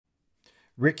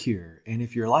Rick here, and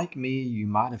if you're like me, you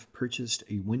might have purchased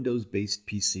a Windows-based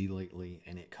PC lately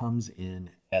and it comes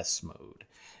in S mode.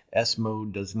 S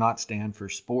mode does not stand for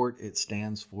sport, it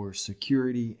stands for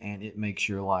security, and it makes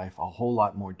your life a whole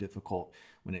lot more difficult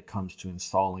when it comes to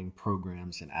installing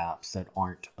programs and apps that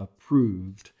aren't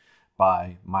approved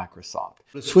by Microsoft.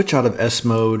 To switch out of S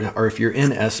mode, or if you're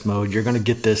in S mode, you're going to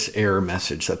get this error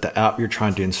message that the app you're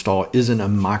trying to install isn't a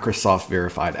Microsoft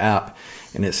verified app,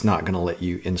 and it's not going to let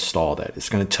you install that. It's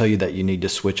going to tell you that you need to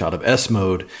switch out of S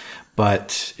mode,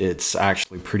 but it's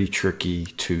actually pretty tricky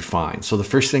to find. So the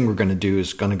first thing we're going to do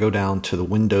is going to go down to the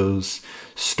Windows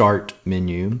Start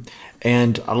menu,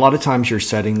 and a lot of times your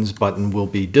settings button will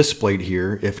be displayed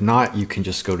here. If not, you can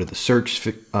just go to the search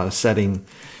setting,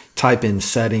 type in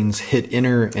settings, hit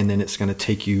enter, and then it's going to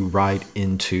take you right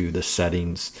into the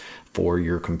settings for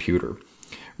your computer.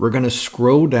 We're going to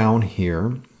scroll down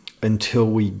here until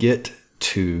we get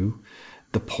to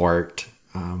the part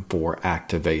for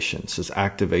activation. It says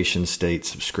activation state,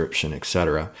 subscription,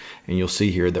 etc. And you'll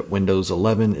see here that Windows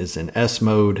 11 is in S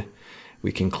mode.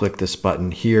 We can click this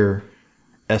button here,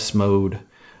 S mode,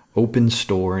 open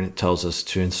store, and it tells us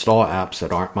to install apps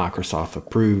that aren't Microsoft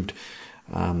approved.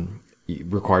 It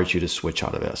requires you to switch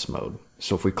out of S mode.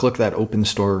 So if we click that open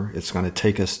store, it's going to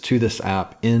take us to this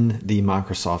app in the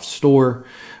Microsoft Store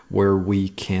where we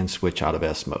can switch out of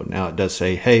S mode. Now it does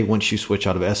say, hey, once you switch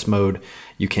out of S mode,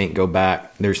 you can't go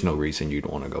back. There's no reason you'd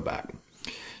want to go back.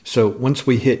 So once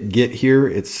we hit get here,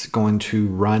 it's going to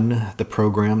run the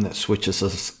program that switches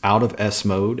us out of S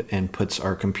mode and puts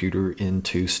our computer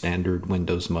into standard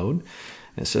Windows mode.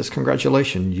 And it says,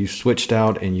 congratulations, you switched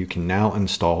out and you can now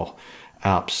install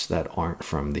apps that aren't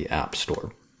from the App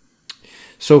Store.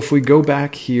 So if we go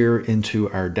back here into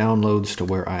our downloads to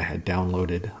where I had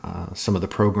downloaded some of the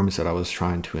programs that I was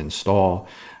trying to install,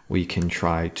 we can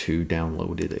try to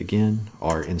download it again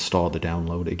or install the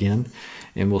download again.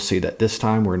 And we'll see that this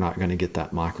time we're not going to get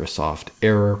that Microsoft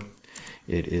error.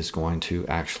 It is going to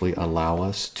actually allow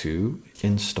us to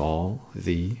install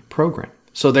the program.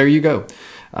 So there you go.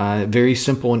 Very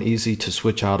simple and easy to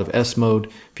switch out of S mode.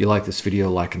 If you like this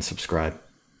video, like and subscribe.